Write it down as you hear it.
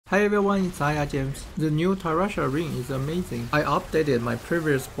Hi everyone, it's Aya James. The new Tal Rasha ring is amazing. I updated my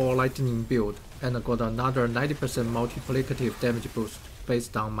previous ball lightning build and got another 90% multiplicative damage boost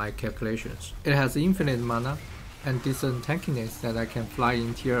based on my calculations. It has infinite mana and decent tankiness that I can fly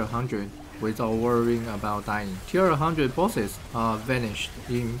in tier 100 without worrying about dying. Tier 100 bosses are vanished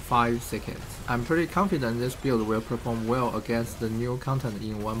in 5 seconds. I'm pretty confident this build will perform well against the new content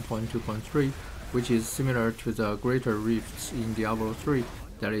in 1.2.3, which is similar to the greater rifts in Diablo 3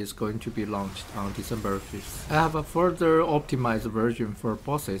 that is going to be launched on December 5th. I have a further optimized version for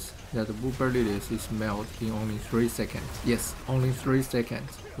bosses that Uber Lilies is melt in only 3 seconds. Yes, only 3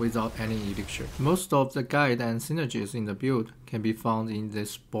 seconds without any elixir. Most of the guide and synergies in the build can be found in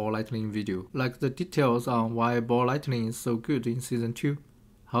this ball lightning video, like the details on why ball lightning is so good in season 2.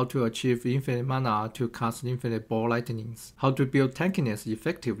 How to achieve infinite mana to cast infinite ball lightnings, how to build tankiness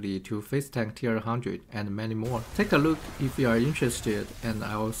effectively to face tank tier 100, and many more. Take a look if you are interested, and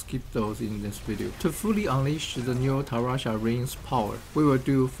I will skip those in this video. To fully unleash the new Tal Rasha ring's power, we will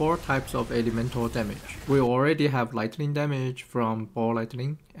do 4 types of elemental damage. We already have lightning damage from ball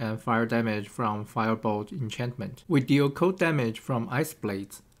lightning and fire damage from firebolt enchantment. We deal cold damage from ice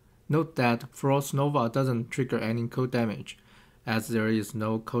blades. Note that Frost Nova doesn't trigger any cold damage, as there is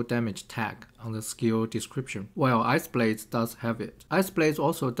no cold damage tag on the skill description, while Ice Blades does have it. Ice Blades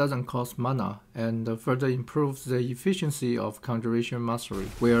also doesn't cost mana and further improves the efficiency of Conjuration Mastery,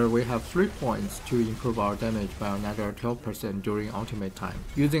 where we have 3 points to improve our damage by another 12% during ultimate time.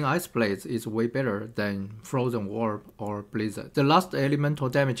 Using Ice Blades is way better than Frozen Orb or Blizzard. The last elemental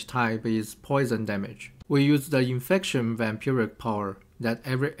damage type is poison damage. We use the Infection Vampiric power that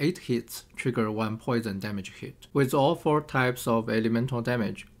every 8 hits trigger 1 poison damage hit. With all 4 types of elemental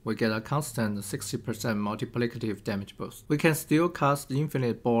damage, we get a constant 60% multiplicative damage boost. We can still cast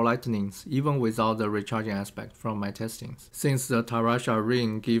infinite ball lightnings even without the recharging aspect from my testings, since the Tal Rasha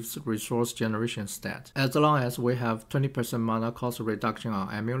ring gives resource generation stat. As long as we have 20% mana cost reduction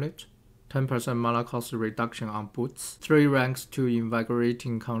on amulet, 10% mana cost reduction on boots, 3 ranks to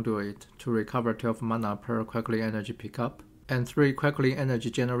invigorating conduit to recover 12 mana per quickly energy pickup, and 3 quickly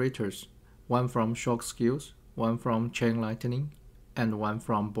energy generators, 1 from shock skills, 1 from chain lightning, and 1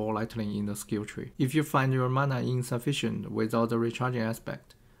 from ball lightning in the skill tree. If you find your mana insufficient without the recharging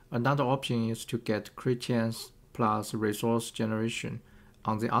aspect, another option is to get crit chance plus resource generation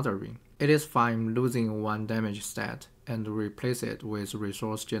on the other ring. It is fine losing 1 damage stat and replace it with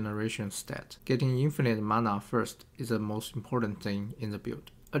resource generation stat. Getting infinite mana first is the most important thing in the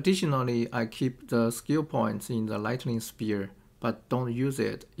build. Additionally, I keep the skill points in the lightning spear, but don't use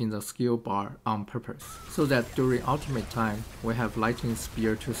it in the skill bar on purpose, so that during ultimate time, we have lightning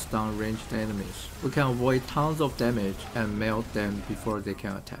spear to stun ranged enemies. We can avoid tons of damage and melt them before they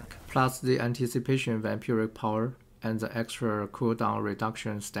can attack. Plus the anticipation vampiric power and the extra cooldown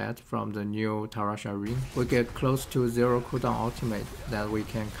reduction stat from the new Tal Rasha ring, we get close to 0 cooldown ultimate that we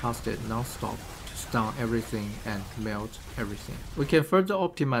can cast it non-stop to stun everything and melt everything. We can further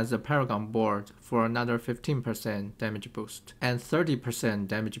optimize the Paragon board for another 15% damage boost and 30%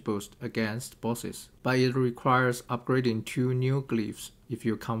 damage boost against bosses, but it requires upgrading 2 new glyphs if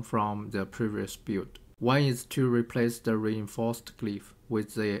you come from the previous build. One is to replace the reinforced glyph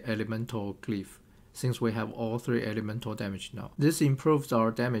with the elemental glyph, since we have all 3 elemental damage now. This improves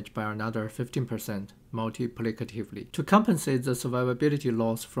our damage by another 15% multiplicatively. To compensate the survivability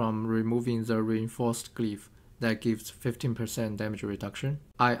loss from removing the reinforced glyph that gives 15% damage reduction,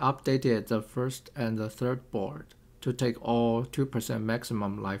 I updated the first and the third board to take all 2%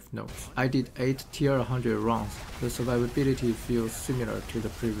 maximum life nodes. I did 8 tier 100 runs. The survivability feels similar to the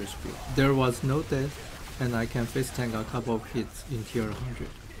previous build. There was no death, and I can face tank a couple of hits in tier 100.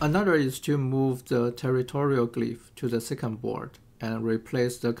 Another is to move the territorial glyph to the second board and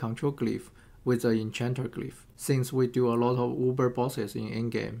replace the control glyph with the enchanter glyph. Since we do a lot of uber bosses in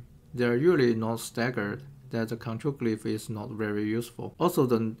endgame, they are usually not staggered, that the control glyph is not very useful. Also,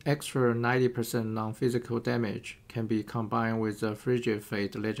 the extra 90% non-physical damage can be combined with the Frigid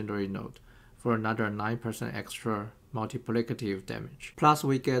Fate legendary node for another 9% extra multiplicative damage. Plus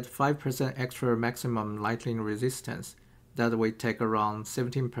we get 5% extra maximum lightning resistance that we take around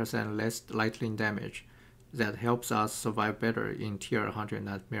 17% less lightning damage that helps us survive better in tier 100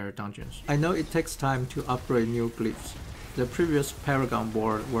 nightmare dungeons. I know it takes time to upgrade new glyphs. The previous Paragon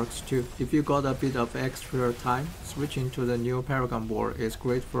board works too. If you got a bit of extra time, switching to the new Paragon board is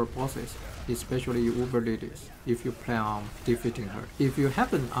great for bosses, especially Uber Lilies, if you plan on defeating her. If you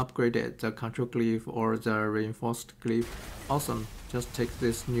haven't upgraded the control glyph or the reinforced glyph, awesome, just take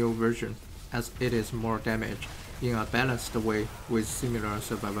this new version as it is more damage in a balanced way with similar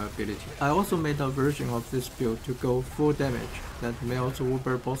survivability. I also made a version of this build to go full damage that melts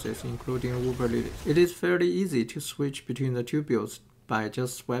Uber bosses including Uber Lilith. It is fairly easy to switch between the two builds by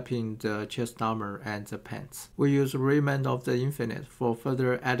just swapping the chest armor and the pants. We use Remand of the Infinite for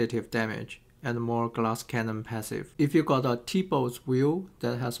further additive damage and more glass cannon passive. If you got a T-Bolt's wheel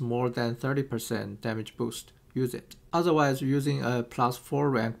that has more than 30% damage boost, use it. Otherwise, using a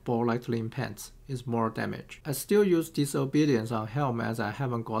 +4 rank ball lightning pants is more damage. I still use Disobedience on Helm as I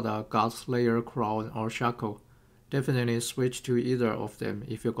haven't got a God Slayer crown or shackle. Definitely switch to either of them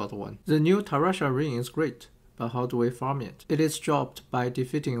if you got one. The new Tal Rasha ring is great, but how do we farm it? It is dropped by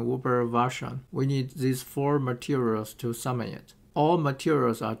defeating Uber Varshan. We need these 4 materials to summon it. All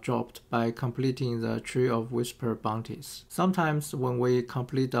materials are dropped by completing the Tree of Whisper bounties. Sometimes when we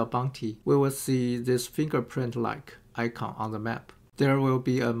complete a bounty, we will see this fingerprint-like icon on the map. There will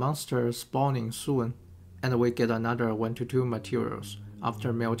be a monster spawning soon, and we get another 1 to 2 materials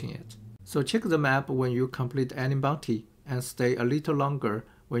after melting it. So check the map when you complete any bounty and stay a little longer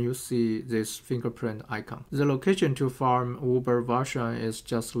when you see this fingerprint icon. The location to farm Uber Varshan is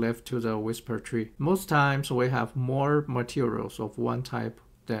just left to the Whisper Tree. Most times we have more materials of one type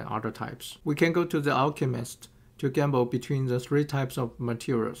than other types. We can go to the Alchemist to gamble between the 3 types of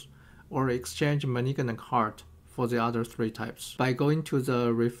materials, or exchange Malignant Heart for the other 3 types by going to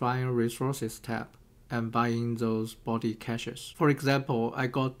the Refine Resources tab and buying those body caches. For example, I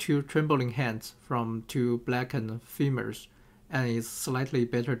got 2 Trembling Hands from 2 Blackened Femurs, and it's slightly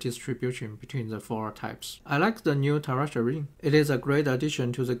better distribution between the 4 types. I like the new Tal Rasha ring. It is a great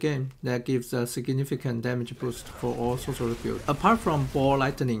addition to the game that gives a significant damage boost for all sorcery builds. Apart from ball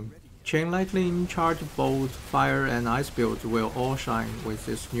lightning, chain lightning, charge bolt, fire and ice builds will all shine with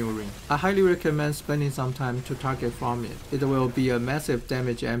this new ring. I highly recommend spending some time to target farm it. It will be a massive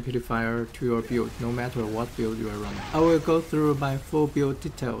damage amplifier to your build no matter what build you are running. I will go through my full build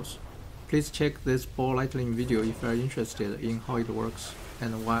details. Please check this ball lightning video if you are interested in how it works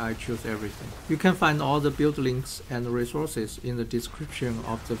and why I choose everything. You can find all the build links and resources in the description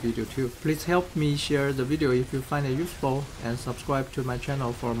of the video too. Please help me share the video if you find it useful and subscribe to my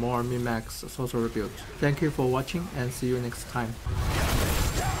channel for more min-max sorcerer builds. Thank you for watching and see you next time.